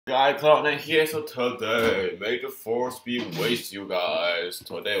Guy Cloud here, so today, may the force be with you guys.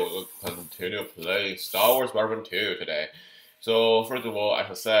 Today we'll continue playing Star Wars Battlefront 2 today. So, first of all, as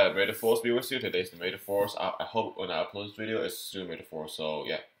I said, may the force be with you. Today's the May the Force. I hope when I upload this video, it's still May the Force, so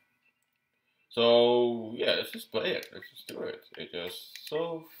yeah. So, yeah, let's just play it. Let's just do it. It's just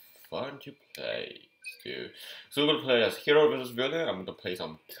so fun to play. So we're gonna play as hero versus villain. I'm gonna play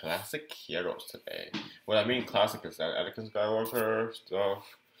some classic heroes today. What I mean classic is that Anakin Skywalker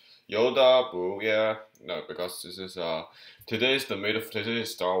stuff. Yoda, boo, yeah. No, because this is today's today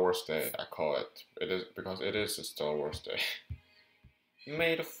is Star Wars Day. I call it. It is because it is a Star Wars Day.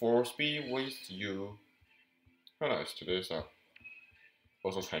 May the Force be with you. Oh nice. Today's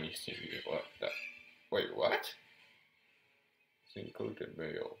also Chinese TV. What that? Wait, what? Cinco de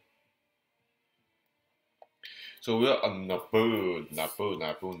Mayo. So we're on Naboo.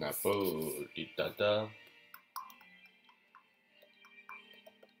 Da.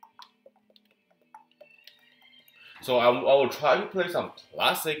 So I will try to play some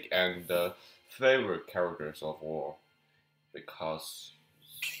classic and favorite characters of war, because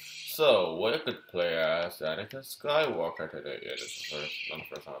so we could play as Anakin Skywalker today. Yeah, this is not the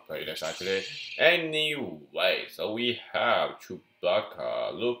first time I played this actually. Anyway, so we have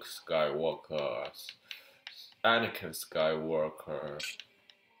Chewbacca, Luke Skywalker, Anakin Skywalker,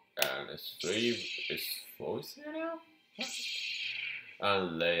 and it's four is here now? What?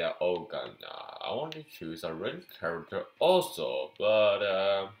 And Leia Organa. I want to choose a random character also, but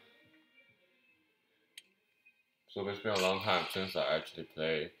so it's been a long time since I actually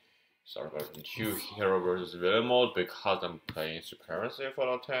played Star Wars 2 Hero versus Villain mode, because I'm playing Supremacy for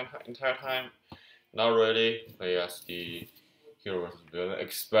the entire time. Not really play as the Hero versus Villain,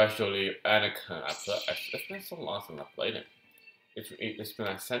 especially Anakin. It's been so long since I played it. It's been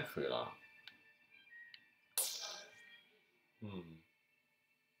like a century long.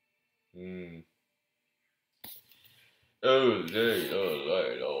 Oh,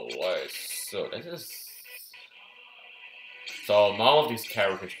 so this is so none of these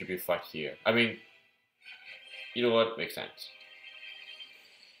characters should be fight here. I mean, you know what? Makes sense.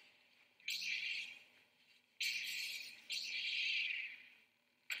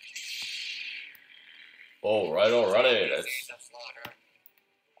 Alrighty, let's.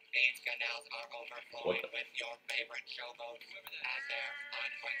 What the? With your favorite showboat as their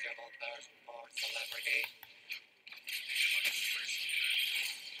unquenchable thirst for celebrity.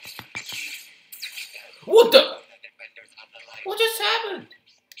 What the? What just happened?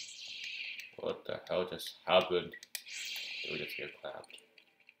 What the hell just happened? Did we just get clapped?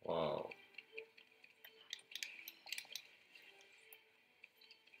 Wow.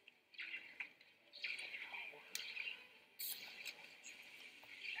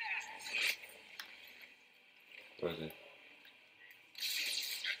 Where is it?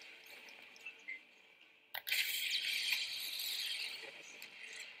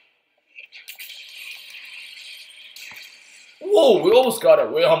 Whoa, we almost got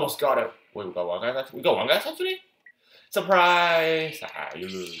it. We almost got it. Wait, we got one guy actually? We got one guy actually? Surprise! Ah, you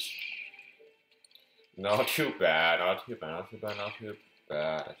lose. Not too bad, not too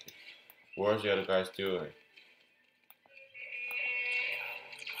bad. What's the other guys doing?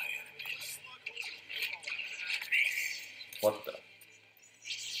 What the?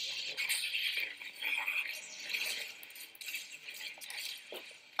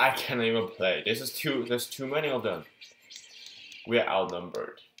 I can't even play. There's too many of them. We are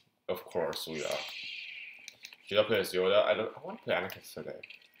outnumbered. Of course we are. Should I play as Yoda? I want to play Anakin today.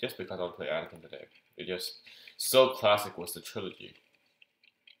 Just because I want to play Anakin today. It's just so classic with the trilogy.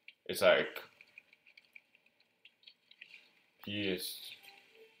 It's like he is.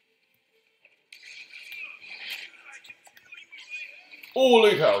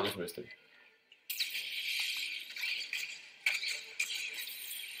 Holy cow, I just missed it.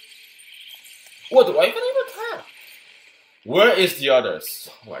 What do I even attack? Where is the others?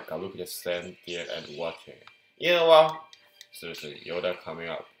 Oh my god, we could just stand there and watching. You know what? Seriously, Yoda coming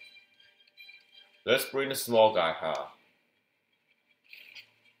up. Let's bring the small guy, huh?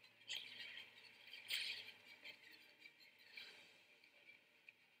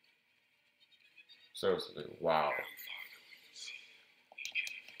 Seriously, wow.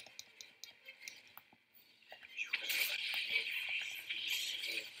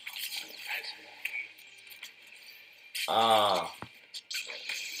 Ah.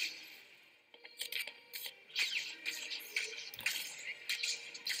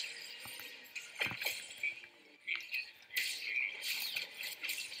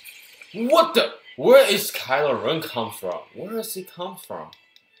 What the? Where is Kylo Ren come from? Where does he come from?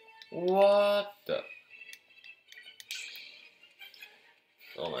 What the?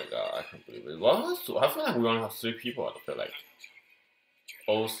 Oh my god, I can't believe it. What? I feel like we only have 3 people. I feel like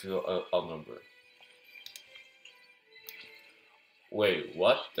all still outnumbered. Wait,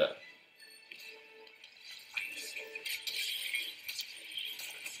 what the?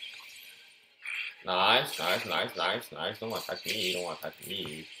 Nice. Don't attack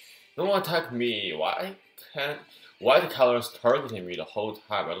me. Don't attack me. Why the color's targeting me the whole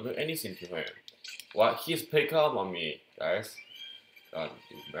time? I don't do anything to him. Why he's pick up on me, guys? God,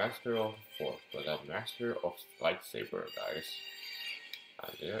 the master of force, but the master of lightsaber, guys.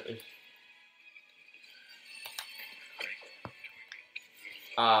 And there is.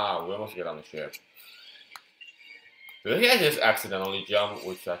 Ah, we almost get on the ship. Did he just accidentally jump,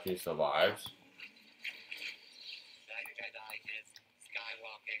 which actually survives?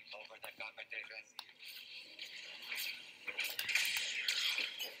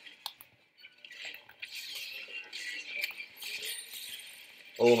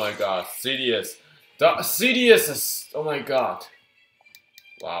 Oh my god, Sidious. Sidious is, oh my god.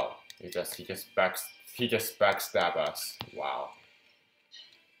 Wow. He just backstab us. Wow.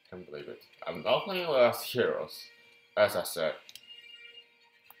 Can't believe it. I'm not playing as heroes. As I said.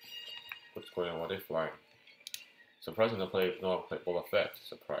 What's going on? What are they flying? Surprising to play Boba Fett.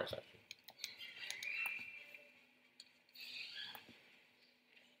 Surprise actually.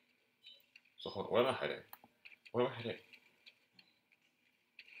 So hold on, where am I heading? Where am I heading?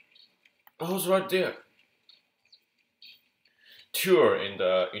 Oh, it's right there. Tour in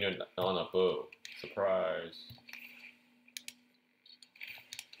the on a boat. Surprise.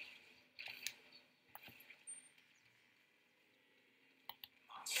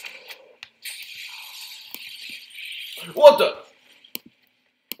 What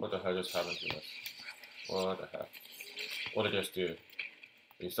the hell just happened to us? What the heck? What did I just do?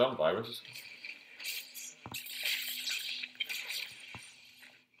 Is some viruses?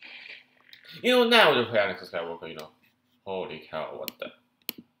 Now the Anakin Skywalker, Holy cow, what the?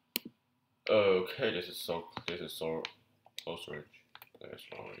 Okay, this is so strange.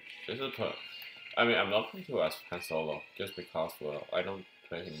 This is I mean, I'm not playing too as Han Solo, just because, well, I don't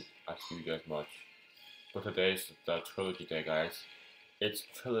play him as you guys much. But today is the trilogy day, guys. It's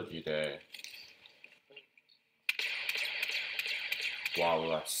trilogy day. Wow,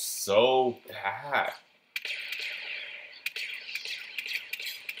 we are so bad.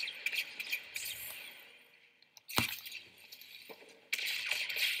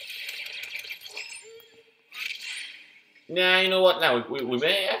 Nah, you know what? Now we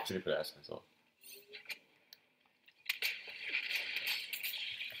may actually play as Han Solo.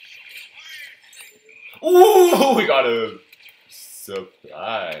 Ooh, we got a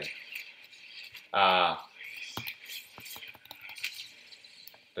supply.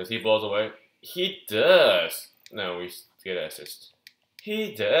 Does he blows away? He does. No, we get an assist.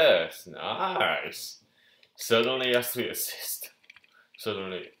 He does. Nice. Suddenly a sweet assist.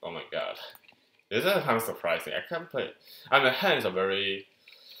 Suddenly, oh my god. This is kind of surprising. I can't play. I mean, Han is a very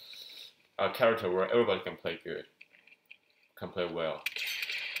character where everybody can play good, can play well.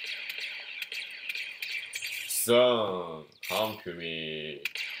 Son, come to me.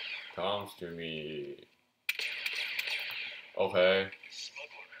 Comes to me. Okay.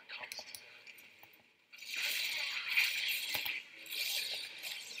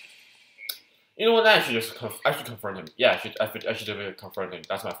 You know what? I should confront him. Yeah, I should definitely confront him.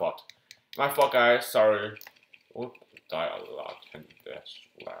 That's my fault. My fault, guys. Sorry. We'll die a lot in this.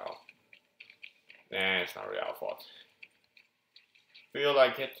 Wow. Nah, it's not really our fault. Feel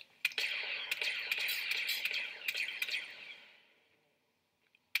like it?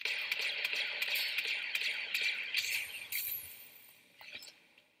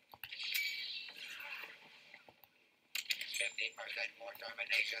 More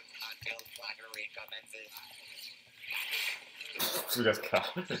termination until flattery commences. We just cut.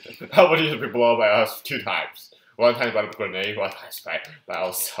 How many people blow by us 2 times? 1 time by the grenade, 1 time by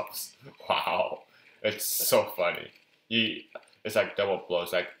ourselves. Wow. It's so funny. It's like double blow.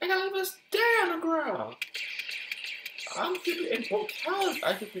 It's like, I can't even stay on the ground. I'm keeping immortality.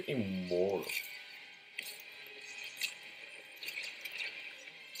 I should be immortal.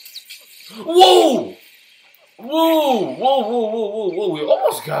 Whoa! Whoa! We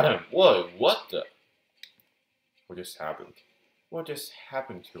almost got him. What the? What just happened? What just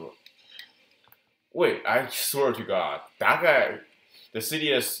happened to him? Wait, I swear to God, that guy, the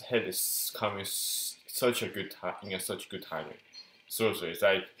Sidious head is coming such a good time, such good timing. Seriously, it's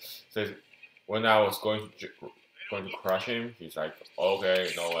like when I was going to crush him, he's like,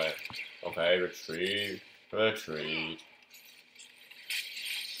 okay, no way, okay, retreat.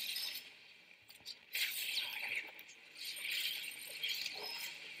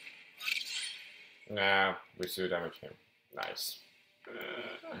 Nah, we still damage him. Nice.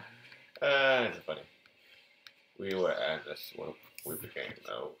 It's funny. We will end this one. We begin.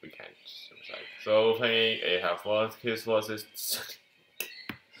 No, we can't. So playing a half was his versus.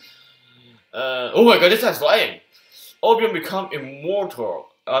 Oh my god, this guy's flying! Obi-Wan become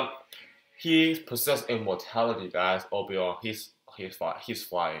immortal. He possesses immortality, guys. Obi-Wan, he's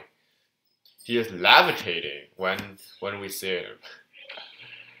flying. He is levitating when we see him.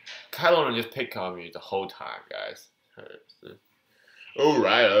 Kylo Ren just pick on me the whole time, guys.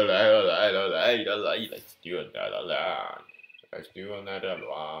 Alright, let's do another round. Let's do another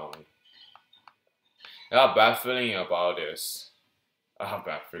round. I have a bad feeling about this.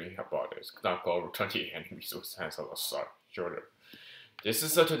 Not go over 20 enemies with hands on the shoulder. This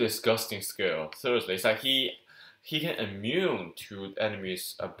is such a disgusting skill. Seriously, it's like he can immune to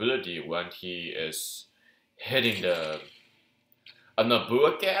enemies' ability when he is hitting the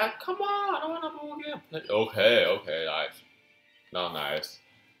Naboo again. Come on, I don't want Naboo again. Okay, nice. Not nice.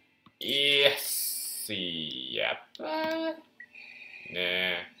 Yes, yep. Nah.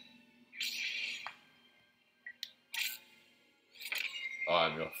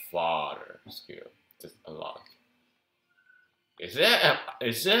 I'm your father skill. Just a lot. Is that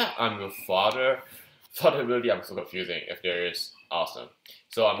I'm your father? Father ability, I'm so confusing if there is. Awesome.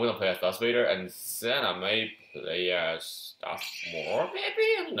 So I'm gonna play as Darth Vader and then I may play as Darth Maul,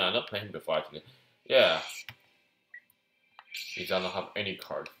 maybe? No, I'm not playing before actually. Yeah. He doesn't have any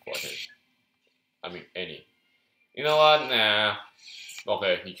card for him. I mean any. You know what? Nah.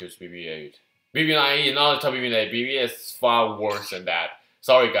 Okay, he chose BB-8. BB-9E, not BB-8. BB is far worse than that.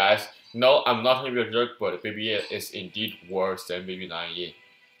 Sorry guys. No, I'm not gonna be a jerk, but BB-8 is indeed worse than BB-9E.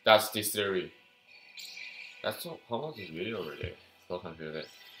 That's the theory. That's so, how long is this video already? So confusing.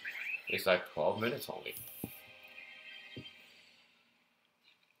 It's like 12 minutes only.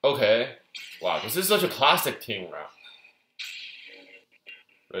 Okay. Wow, this is such a classic team round.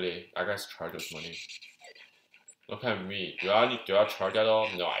 Really, I guys charge us money. Look at me. Do I charge at all?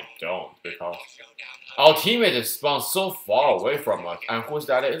 No, I don't, because our teammate is spawned so far away from us. And who's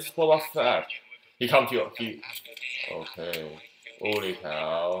that? It's Boba Fett. He come to you. Okay. Holy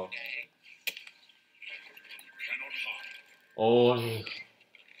cow. Holy.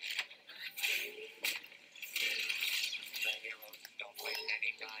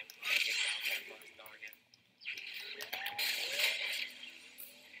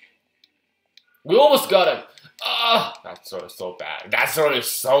 We almost got him. Ah, that's sort of so bad. That's sort of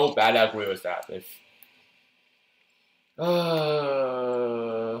so bad. I agree with that.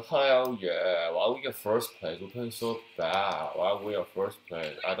 Hell yeah. Why we get first place? We're playing so bad. Why we are first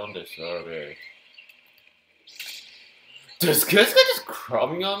place? I don't deserve it. This guy just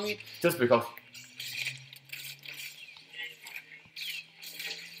crumbing on me just because.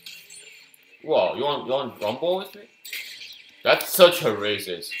 Whoa, you want rumble with me? That's such a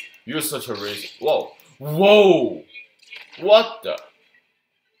racist. You're such a racist. Whoa. Whoa! What the?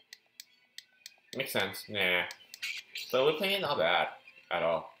 Makes sense. Nah. So we're playing not bad at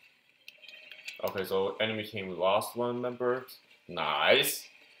all. Okay, so enemy team lost one member. Nice.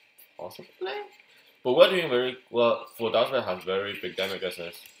 Also play. But we're doing very well. For Darth Vader has very big damage as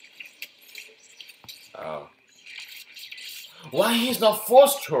this. Oh. Why he's not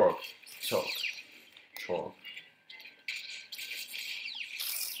force choke? Choke.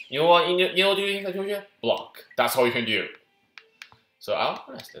 You know what? You know what do you think? Block. That's all you can do. So I'll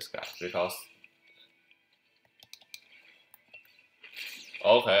press this guy because.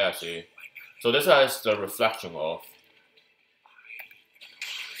 Okay, I see. So this is the reflection of.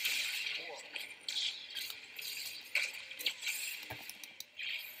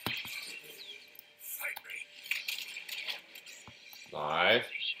 Nice.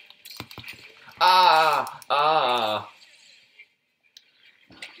 Ah.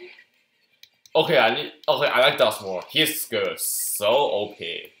 Okay, I like Darth Maul. He's good. So OP.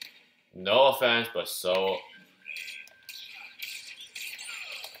 No offense, but so.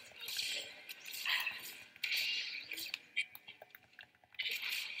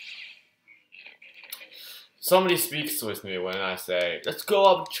 Somebody speaks with me when I say, let's go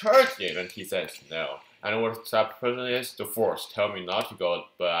up charging, and he says no. I know what that person is, the Force. Tell me not to go,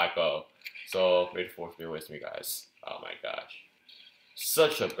 but I go. So, may the Force be with me, guys. Oh my gosh.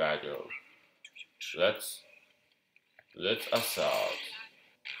 Such a bad joke. Let's assault.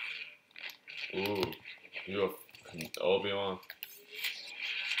 Ooh, you're Obi-Wan.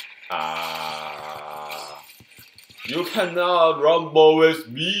 Ah, you cannot rumble with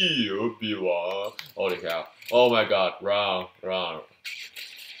me, Obi-Wan. Holy cow! Oh my God! Run!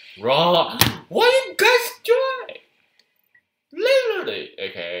 What are you guys doing? Literally,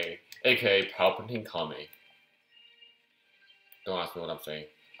 aka aka Palpatine coming. Don't ask me what I'm saying.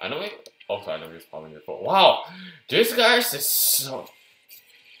 I know it. Also, I know he's Palpatine before. Wow, this guy is so.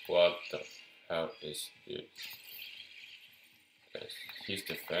 What the hell is this? He's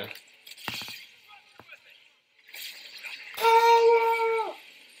defense. Power!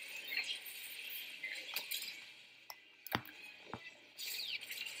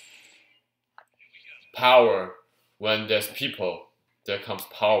 Power. When there's people, there comes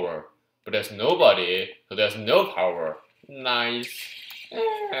power. But there's nobody, so there's no power. Nice.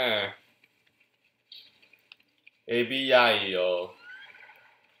 A-B-I-E-O.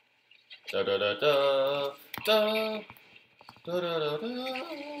 Da da da da da da da da da.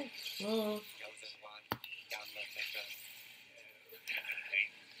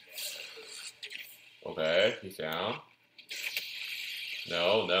 Okay, he's down.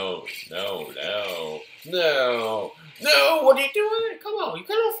 No, no, no, no, no, no, what are you doing? Come on, you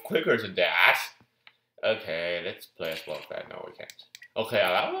got off quicker than that. Okay, let's play as well. No, we can't. Okay,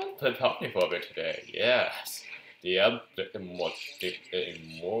 I want to play Palpatine for a bit today. Yes. The immortal. You have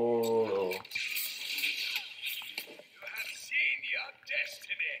seen your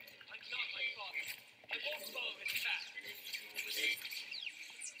destiny. I'm not my father. I won't follow his path.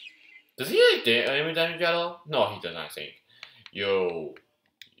 Does he take enemy damage at all? No, he does not think. Yo,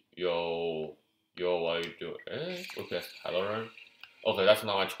 what are you doing? Okay, hello run. Okay, that's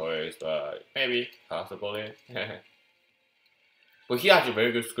not my choice, but maybe, possibly. But he has a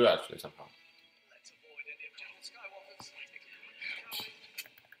very good skill actually somehow. Let's avoid any of General Skywalker's.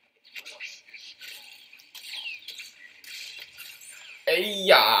 Hey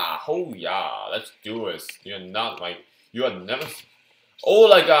yeah, oh yeah, let's do this. You're not like you are never. Oh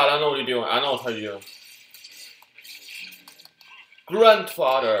my god, I know what you're doing. I know what you're doing.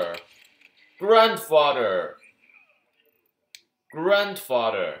 Grandfather, grandfather,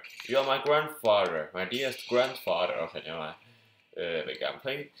 grandfather. You're my grandfather, my dearest grandfather. Okay, never mind. Wait, I'm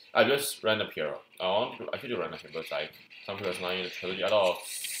playing. I just ran up hero. I should do random hero, but like some people's not in the trilogy at all.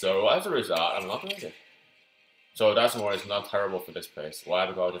 So as a result, I'm not doing it. So that's more. It's not terrible for this place. Why?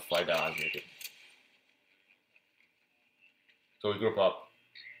 Because I'll just fly down and make it. So we group up.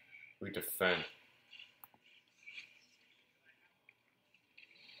 We defend.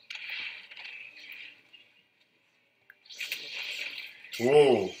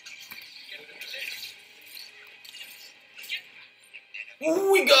 Whoa.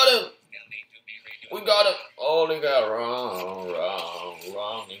 Ooh, we got him! We got him! Oh, they got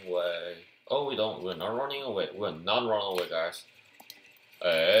running away. Oh, we're not running away. We're not running away, guys.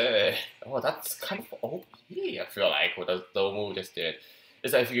 Hey. Oh, that's kind of OP, I feel like, what the move just did.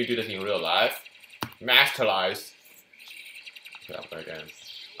 It's like if you do this in real life. Masterlize. Okay, I'm gonna get him.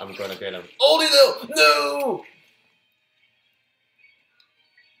 I'm gonna get him. Oh, no!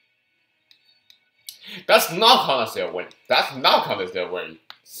 That's not count as their win. That's not count as their win.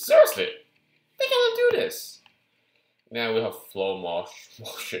 Seriously. They cannot do this. Now we have flow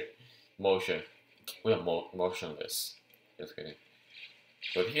motion. We have motionless. Just kidding.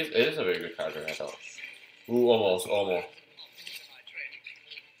 But it is a very good character, I thought. Ooh, almost.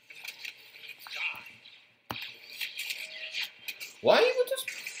 Why you just...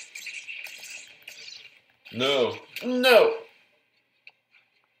 No.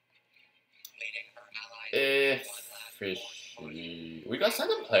 Fishy. We got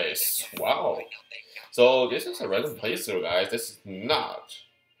second place. Wow. So this is a random playthrough, guys. This is not.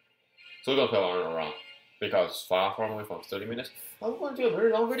 So we're gonna play one around because far from away from 30 minutes. I'm going to do a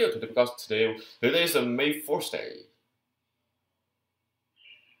very long video today because today is a May 4th day.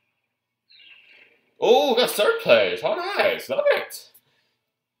 Oh, we got third place. How nice. Love it.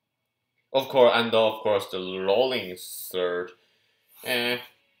 Of course, the rolling third.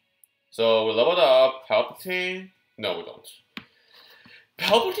 So we leveled up Palpatine. No, we don't.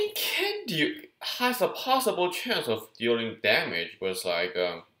 Palpatine has a possible chance of dealing damage, but it's like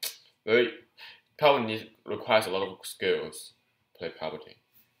Palpatine requires a lot of skills to play Palpatine.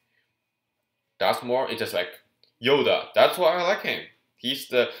 That's more. It's just like Yoda. That's why I like him. He's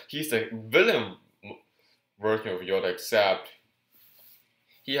the villain version of Yoda, except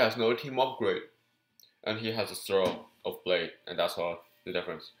he has no team upgrade, and he has a throw of blade, and that's all the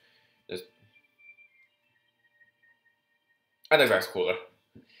difference. I think that's cooler.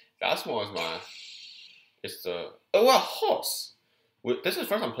 That's more as my. It's the a horse. This is the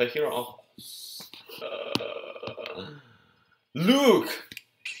first time I play hero on horse. Luke,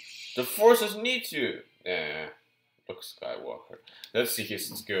 the forces need you. Yeah, Luke Skywalker. Let's see his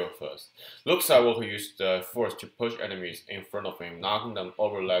skill first. Luke Skywalker used the force to push enemies in front of him, knocking them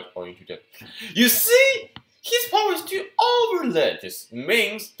over legs or into death. You see? His power is to overlay. This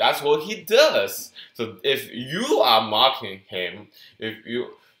means that's what he does. So if you are mocking him, if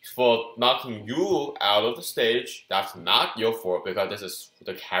you for knocking you out of the stage, that's not your fault because this is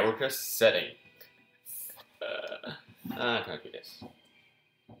the character setting. I can't do this.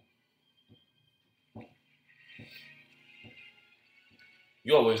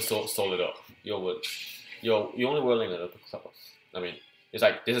 You're winning so solid up. You're only winning a little bit close. I mean, it's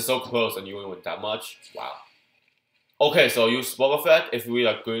like this is so close and you only win that much. Wow. Okay, so you Boba Fett. If we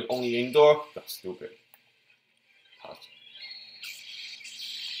are going only indoor, that's stupid.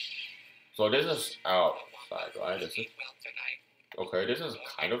 So this is outside, right? This is okay. This is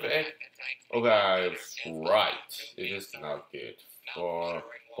kind of it. Okay, right. It is not good for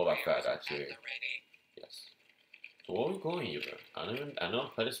Boba Fett actually. Yes. So where are we going even? I never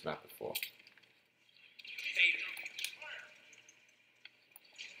played this map before.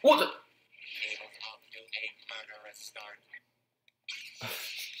 What the?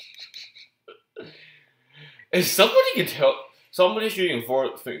 If somebody can tell, somebody should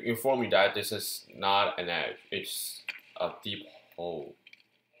inform me that this is not an edge. It's a deep hole.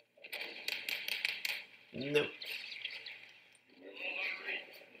 Nope.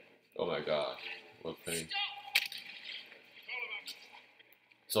 Oh my god, we're playing.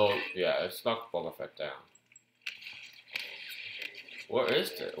 So yeah, let's knock Boba Fett down. Where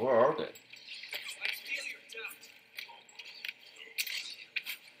is it? Where are they?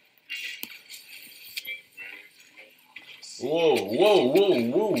 Whoa, whoa, whoa,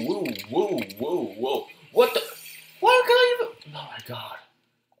 whoa, whoa, whoa, whoa, whoa. What the? Why can't I even? Oh my god.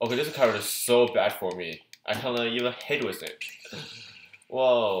 Okay, this card is so bad for me. I cannot even hit with it.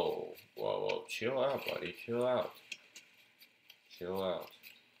 Whoa, whoa, whoa. Chill out, buddy. Chill out. Chill out.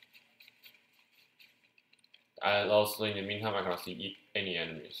 And also, in the meantime, I cannot see any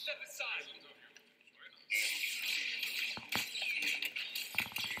enemies.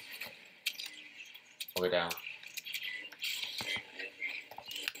 Okay, down.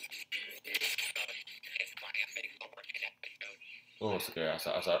 Oh, it's okay. I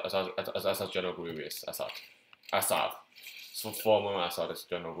saw General Grievous. I thought. So for a moment, I thought it's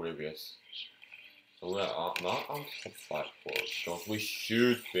General Grievous. So we're not on top 5 because we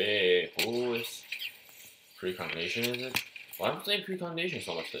should be. Who is Precognition? Is it? Why am I saying Precognition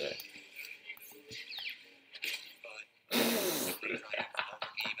so much today?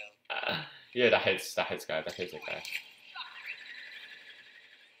 Yeah, that hits guy. That hits the guy.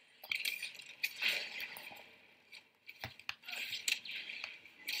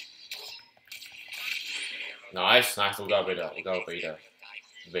 Nice. We got Vader.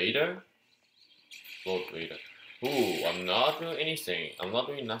 Vader? Vote Vader. Ooh, I'm not doing anything. I'm not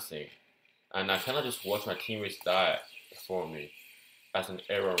doing nothing. And I cannot just watch my teammates die for me. As an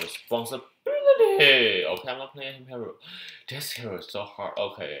error responsibility. Okay, I'm not playing him hero. This hero is so hard.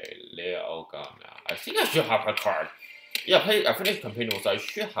 Okay, Leia, oh god, now. I think I should have her card. Yeah, I finished campaign, so I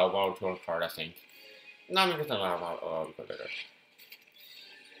should have one or two card, I think. No, because I'm not later.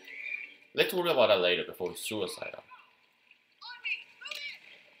 Let's worry about that later before we suicide.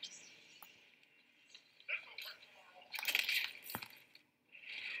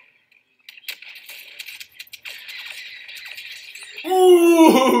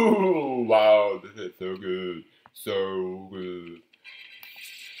 Ooh, wow, this is so good. So good.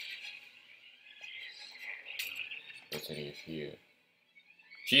 What's in here?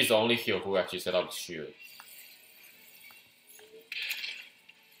 She's the only healer who actually set up the shield.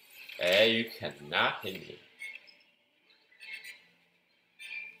 Hey, you cannot hit me.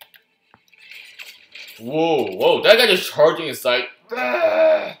 Whoa, that guy just charging inside.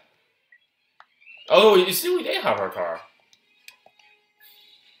 Oh, you see, we did have our car.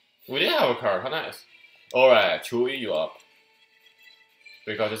 We did have a car, how nice. Alright, Chewie, you up.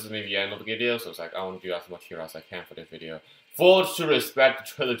 Because this is maybe the end of the video, so it's like I want to do as much here as I can for this video. Full to respect the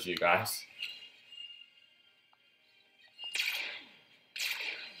trilogy, guys.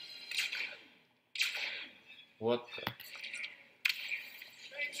 What the?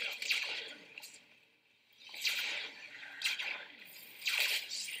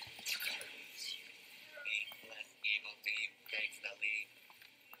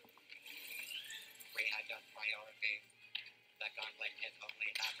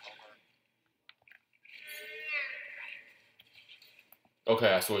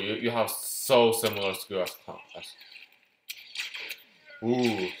 Okay, so you have so similar skills.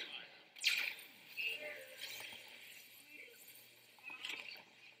 Ooh.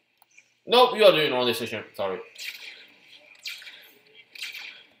 Nope, you are doing wrong decision. Sorry.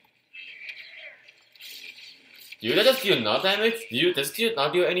 Did that just deal no damage? Does this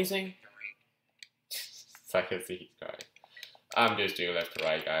not do anything? So I can see he's crying. I'm just doing left to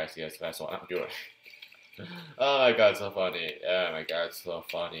right, guys. Yes, that's what I'm doing. Oh my god, so funny. Oh my god, so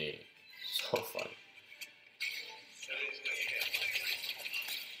funny. So funny.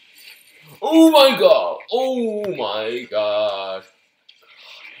 Oh my god! Oh my god!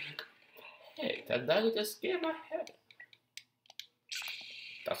 Hey, that just scared my head.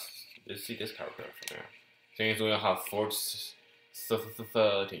 Let's see this character from there. Things we have 30. Oh no,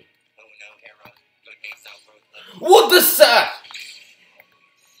 Hera. Don't be so ruthless. What is that?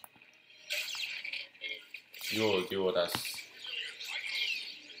 Yo, that's.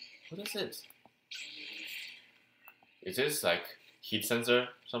 What is this? Is this like heat sensor?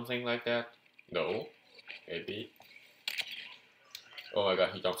 Something like that? No? Maybe? Oh my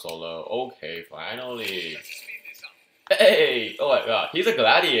god, he jumped so low. Okay, finally. Let's speed this up. Hey! Oh my god, he's a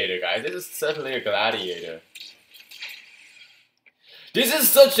gladiator, guys. This is certainly a gladiator. This is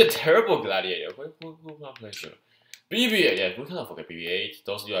such a terrible gladiator. Who plays him? BB-8, yeah, we cannot forget BB-8.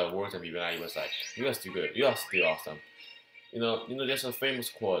 Those of you that worked on BB-9, you was like, you are still good. You are still awesome. You know, there's a famous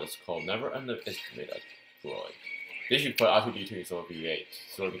quote. It's called "Never underestimate a droid." They should put R2D2 instead of BB-8.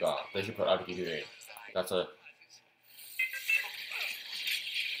 Swear to God, they should put R2D2 in. That's a.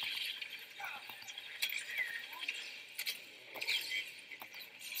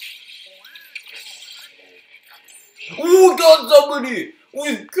 We got somebody!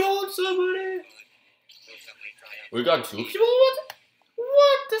 We got somebody! We got two people?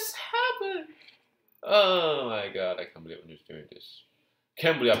 What just happened? Oh my god, I can't believe I'm just doing this.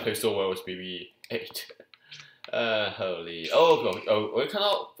 Can't believe I played so well with BB-8. Holy. Oh, we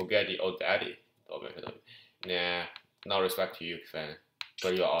cannot forget the old daddy. Nah, no respect to you, fan.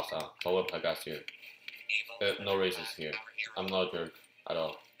 But you're awesome. But we'll play against you. No racist here. I'm not a jerk at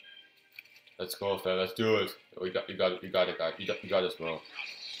all. Let's go, fam. Let's do it. You got it, guys. You got this, bro.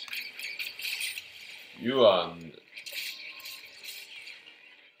 You are.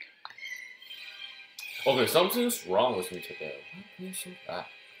 Okay, something's wrong with me today. Why am I so bad?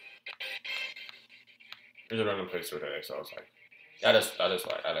 It's a random playthrough today, so I was like, yeah, that is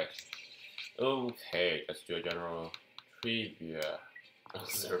right, Alex. Okay, let's do a general trivia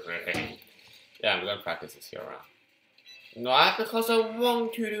survey. Yeah, I'm gonna practice this here around. Not because I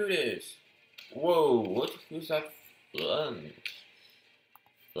want to do this. Whoa, who's that fun?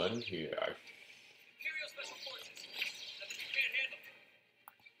 Fun here. Imperial Special Forces. Nothing you can't handle.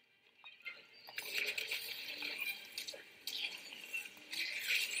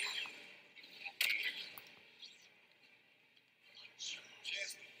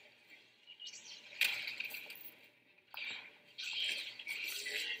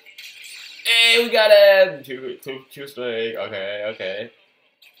 Hey, we got him! Two straight. Okay.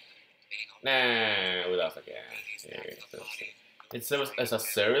 Nah, we lost again. Yeah, it's a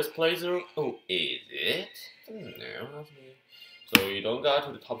serious playthrough? Oh, is it? No. So you don't got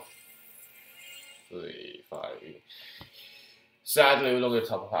to the top 5. Sadly, we don't get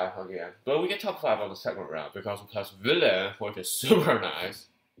top 5 again. But we get top 5 on the second round because we play villain, which is super nice.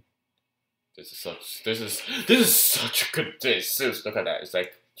 This is such a good dish. Look at that. It's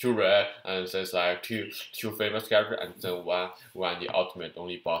like 2 rare and there's like two famous characters and then one the ultimate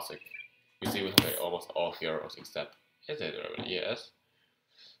only boss. Like, you see, we play almost all heroes except is it already? Yes.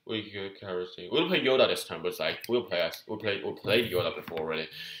 We could kerosene. We'll play Yoda this time, but it's like we'll play Yoda before already.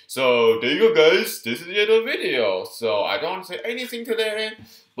 So there you go, guys. This is the end of the video. So I don't want to say anything today,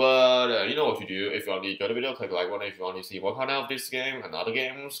 but you know what to do. If you want to enjoy the video, click like button. If you want to see more content of this game and other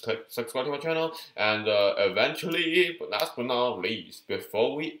games, click subscribe to my channel. And eventually, but last but not least,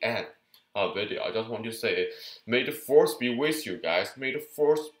 before we end our video, I just want to say, may the force be with you, guys. May the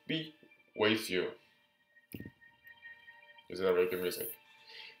force be with you. This is a very good music.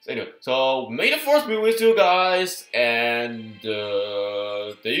 So anyway, so may the force be with you guys, and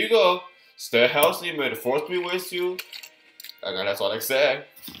there you go. Stay healthy, may the force be with you. And that's all I say.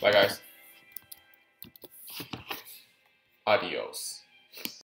 Bye guys. Adios.